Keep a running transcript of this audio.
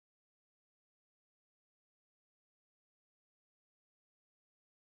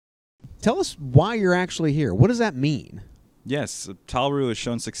Tell us why you're actually here. What does that mean? Yes, Talru has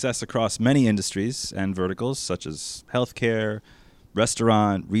shown success across many industries and verticals, such as healthcare,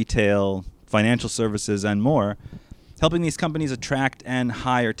 restaurant, retail, financial services, and more, helping these companies attract and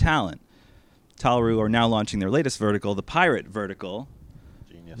hire talent. Talru are now launching their latest vertical, the Pirate vertical.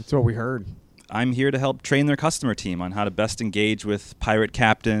 Genius. That's what we heard. I'm here to help train their customer team on how to best engage with pirate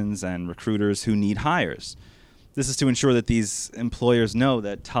captains and recruiters who need hires. This is to ensure that these employers know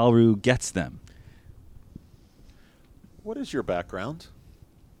that Talru gets them. What is your background?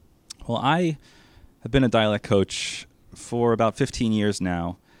 Well, I have been a dialect coach for about 15 years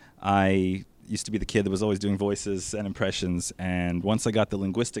now. I used to be the kid that was always doing voices and impressions, and once I got the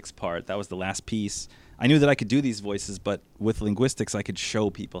linguistics part, that was the last piece. I knew that I could do these voices, but with linguistics, I could show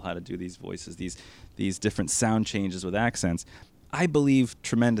people how to do these voices, these different sound changes with accents. I believe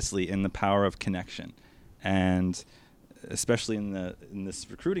tremendously in the power of connection, and especially in this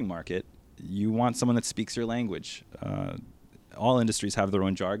recruiting market, you want someone that speaks your language. All industries have their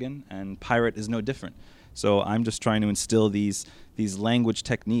own jargon, and pirate is no different. So I'm just trying to instill these language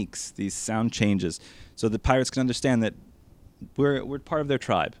techniques, these sound changes, so that pirates can understand that we're part of their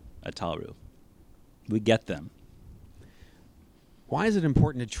tribe at Talru. We get them. Why is it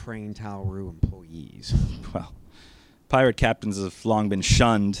important to train Talru employees? Well, pirate captains have long been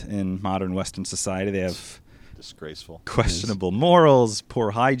shunned in modern Western society. They have Disgraceful. questionable morals,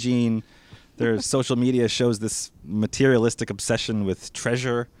 poor hygiene. Their social media shows this materialistic obsession with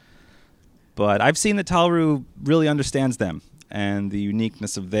treasure. But I've seen that Talru really understands them and the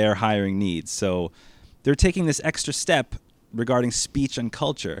uniqueness of their hiring needs. So they're taking this extra step regarding speech and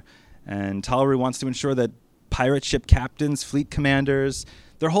culture. And Talru wants to ensure that pirate ship captains, fleet commanders,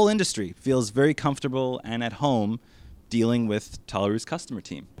 their whole industry feels very comfortable and at home dealing with Talru's customer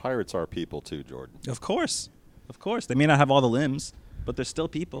team. Pirates are people too, Jordan. Of course. Of course. They may not have all the limbs, but they're still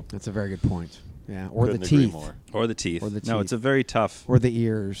people. That's a very good point. Yeah, or Couldn't the agree teeth. more. Or the teeth. Or the No, teeth. it's a very tough. Or the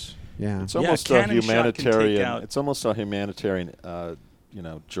ears. Yeah. It's almost a cannon shot can take humanitarian. out- It's almost a humanitarian,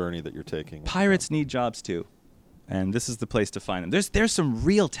 journey that you're taking. Pirates need jobs too, and this is the place to find them. There's some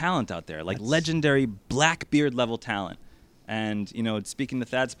real talent out there, like legendary Blackbeard level talent. And speaking to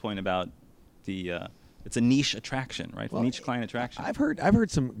Thad's point about it's a niche attraction, right? Well, Niche client attraction. I've heard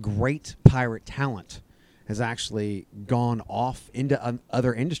some great pirate talent has actually gone off into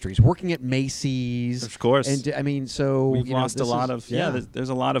other industries, working at Macy's. Of course. And I mean, so We've lost a lot of There's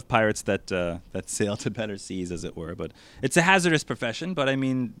a lot of pirates that sail to better seas, as it were. But it's a hazardous profession. But I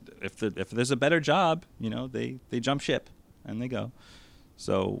mean, if there's a better job, they jump ship and they go.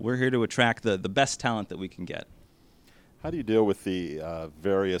 So we're here to attract the best talent that we can get. How do you deal with the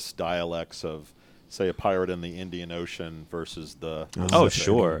various dialects of, say, a pirate in the Indian Ocean versus the Oh, Pacific?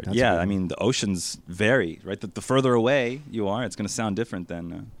 sure. That's a Yeah, good I one. mean, the oceans vary, right? The further away you are, it's going to sound different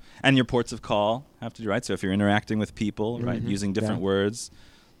than... and your ports of call have to do, right? So if you're interacting with people, right, using different words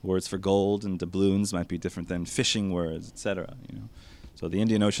for gold and doubloons might be different than fishing words, etc. So the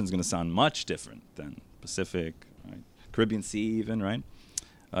Indian Ocean is going to sound much different than Pacific, right? Caribbean Sea even, right?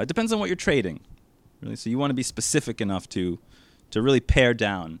 It depends on what you're trading, really. So you want to be specific enough to really pare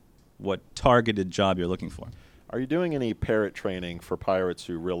down what targeted job you're looking for. Are you doing any parrot training for pirates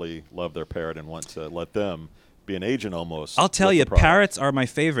who really love their parrot and want to let them be an agent almost? I'll tell with you, the product? parrots are my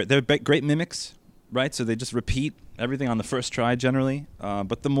favorite. They're great mimics, right? So they just repeat everything on the first try generally.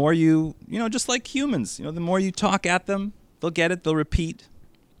 But the more just like humans, the more you talk at them, they'll get it, they'll repeat,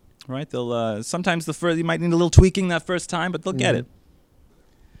 right? They'll sometimes you might need a little tweaking that first time, but they'll get it.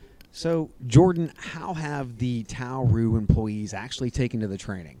 So, Jordan, how have the Talru employees actually taken to the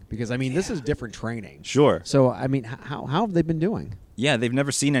training? Because, I mean, this is different training. Sure. So, I mean, how have they been doing? Yeah, they've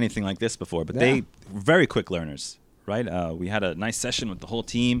never seen anything like this before, but they very quick learners, right? We had a nice session with the whole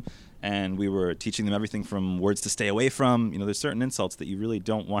team, and we were teaching them everything from words to stay away from. There's certain insults that you really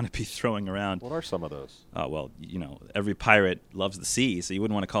don't want to be throwing around. What are some of those? Well, every pirate loves the sea, so you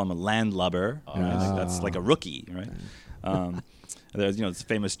wouldn't want to call him a landlubber. Right? That's like a rookie, right? There's, it's a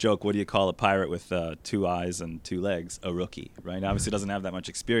famous joke. What do you call a pirate with 2 eyes and 2 legs? A rookie, right? Obviously doesn't have that much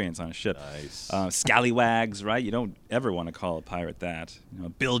experience on a ship. Nice. Scallywags, right? You don't ever want to call a pirate that.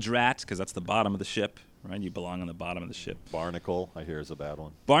 Bilge rat, because that's the bottom of the ship, right? You belong on the bottom of the ship. Barnacle, I hear, is a bad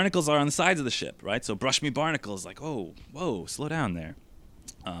one. Barnacles are on the sides of the ship, right? So brush me barnacles, like, oh, whoa, slow down there.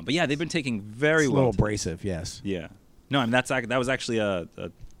 But yeah, they've been taking very It's a well. little abrasive, yes. Yeah. No, I mean, that was actually a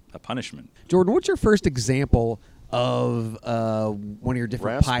punishment. Jordan, what's your first example of one of your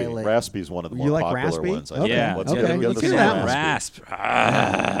different pilot? Raspy's one of the You more like popular Raspy? ones. I Okay. think. Yeah, Let's okay. get Let's the hear sound. that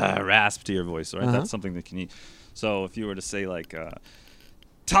one. rasp to your voice, right? Uh-huh. That's something that can you. So if you were to say like,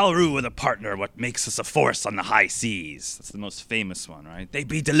 Talru with a partner, what makes us a force on the high seas. That's the most famous one, right? They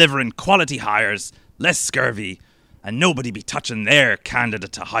be delivering quality hires, less scurvy, and nobody be touching their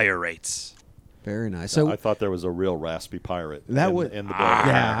candidate to higher rates. Very nice. So I thought there was a real raspy pirate that in, would in the book.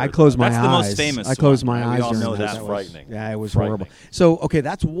 yeah. I closed my eyes. That's the most famous I closed one, my right? eyes. We all during know this. That's frightening. Yeah, it was Frightening. horrible. So okay,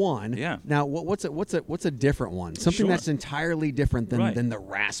 that's one. Yeah. Now what's a different one? Something Sure. that's entirely different than Right. than the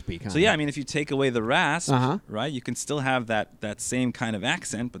raspy kind. So yeah, I mean, if you take away the rasp, Uh-huh. right, you can still have that same kind of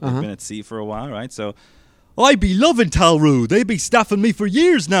accent, but they've Uh-huh. been at sea for a while, right? So, I be loving Talru. They be staffing me for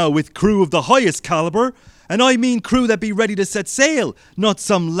years now with crew of the highest caliber. And I mean crew that be ready to set sail, not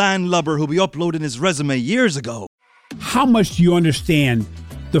some landlubber who be uploading his resume years ago. How much do you understand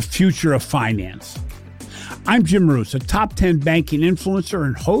the future of finance? I'm Jim Roos, a top 10 banking influencer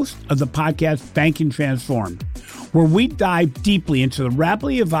and host of the podcast Banking Transformed, where we dive deeply into the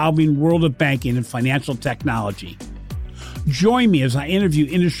rapidly evolving world of banking and financial technology. Join me as I interview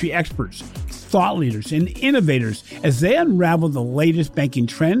industry experts, thought leaders, and innovators as they unravel the latest banking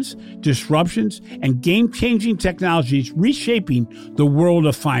trends, disruptions, and game-changing technologies reshaping the world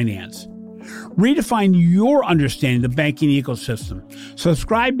of finance. Redefine your understanding of the banking ecosystem.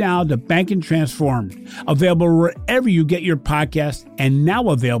 Subscribe now to Banking Transformed, available wherever you get your podcast and now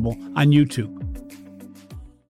available on YouTube.